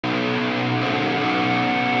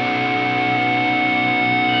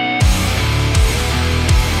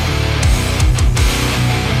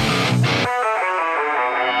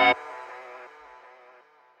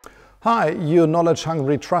Hi, you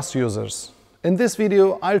knowledge-hungry truss users. In this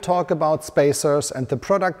video, I'll talk about spacers and the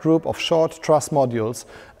product group of short truss modules,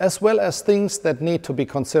 as well as things that need to be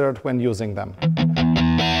considered when using them.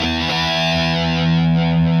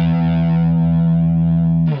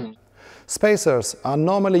 Spacers are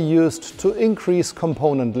normally used to increase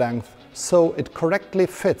component length, so it correctly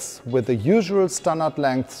fits with the usual standard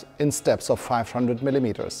lengths in steps of 500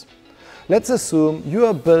 mm. Let's assume you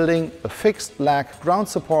are building a fixed lag ground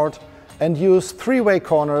support and use three-way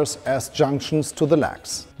corners as junctions to the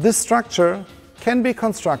legs. This structure can be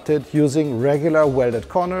constructed using regular welded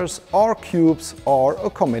corners or cubes or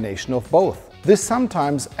a combination of both. This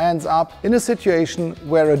sometimes ends up in a situation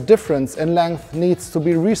where a difference in length needs to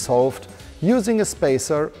be resolved using a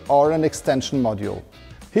spacer or an extension module.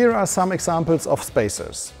 Here are some examples of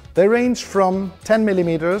spacers. They range from 10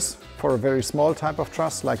 mm for a very small type of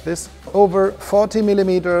truss like this, over 40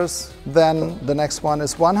 mm, then the next one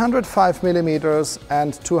is 105 mm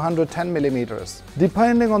and 210 mm.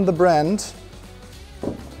 Depending on the brand,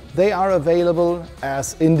 they are available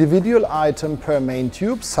as individual item per main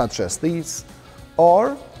tube, such as these,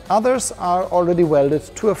 or others are already welded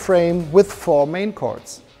to a frame with 4 main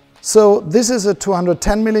cords. So this is a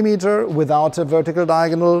 210 mm without a vertical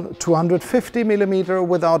diagonal, 250 mm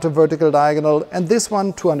without a vertical diagonal, and this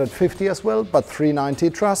one 250 as well, but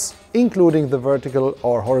 390 truss, including the vertical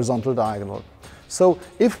or horizontal diagonal. So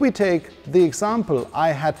if we take the example I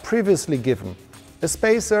had previously given, a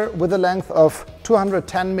spacer with a length of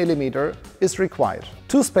 210 mm is required.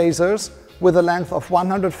 Two spacers with a length of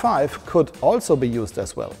 105 could also be used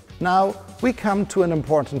as well. Now we come to an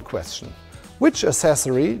important question. Which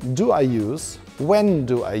accessory do I use, when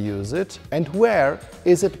do I use it, and where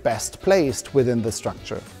is it best placed within the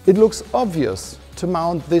structure? It looks obvious to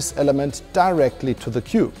mount this element directly to the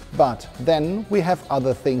cube, but then we have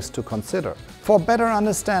other things to consider. For better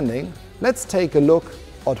understanding, let's take a look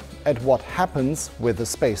at what happens with the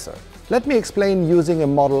spacer. Let me explain using a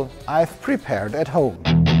model I've prepared at home.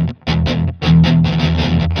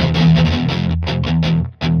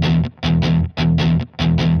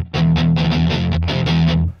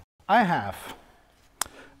 I have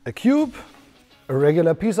a cube, a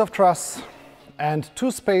regular piece of truss, and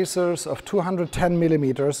two spacers of 210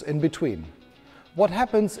 mm in between. What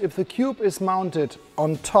happens if the cube is mounted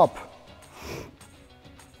on top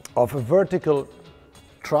of a vertical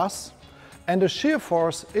truss and a shear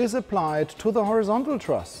force is applied to the horizontal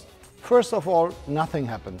truss? First of all, nothing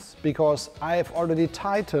happens, because I have already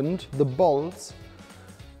tightened the bolts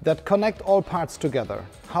that connect all parts together.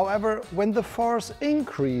 However, when the force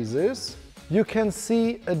increases, you can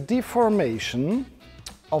see a deformation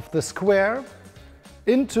of the square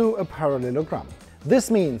into a parallelogram. This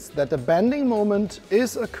means that a bending moment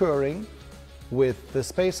is occurring with the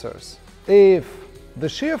spacers. If the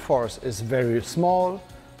shear force is very small,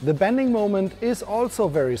 the bending moment is also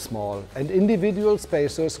very small and individual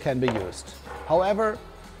spacers can be used. However,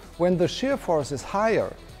 when the shear force is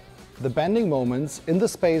higher, the bending moments in the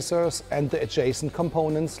spacers and the adjacent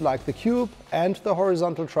components like the cube and the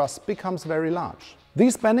horizontal truss becomes very large.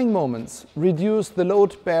 These bending moments reduce the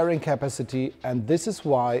load-bearing capacity, and this is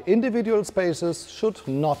why individual spacers should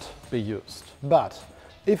not be used. But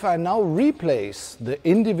if I now replace the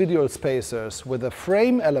individual spacers with a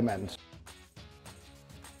frame element,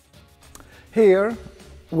 here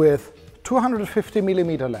with 250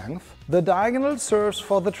 mm length, the diagonal serves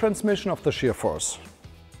for the transmission of the shear force.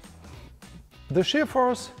 The shear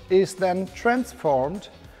force is then transformed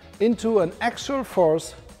into an actual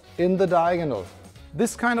force in the diagonal.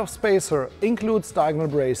 This kind of spacer includes diagonal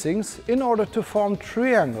bracings in order to form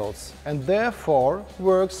triangles and therefore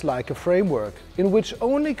works like a framework in which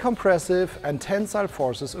only compressive and tensile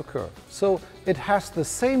forces occur. So it has the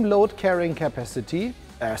same load carrying capacity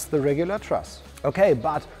as the regular truss. Okay,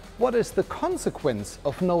 but what is the consequence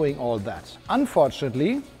of knowing all that?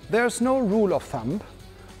 Unfortunately, there's no rule of thumb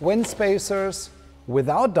when spacers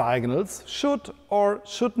without diagonals should or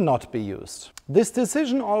should not be used. This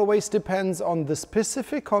decision always depends on the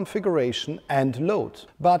specific configuration and load.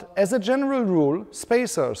 But as a general rule,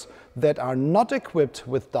 spacers that are not equipped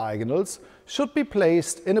with diagonals should be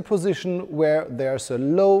placed in a position where there's a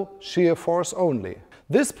low shear force only.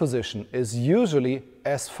 This position is usually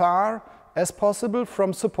as far as possible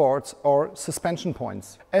from supports or suspension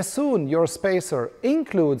points. As soon your spacer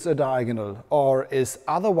includes a diagonal or is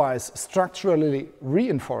otherwise structurally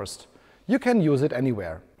reinforced, you can use it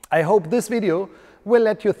anywhere. I hope this video will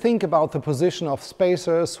let you think about the position of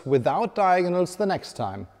spacers without diagonals the next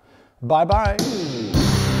time. Bye bye!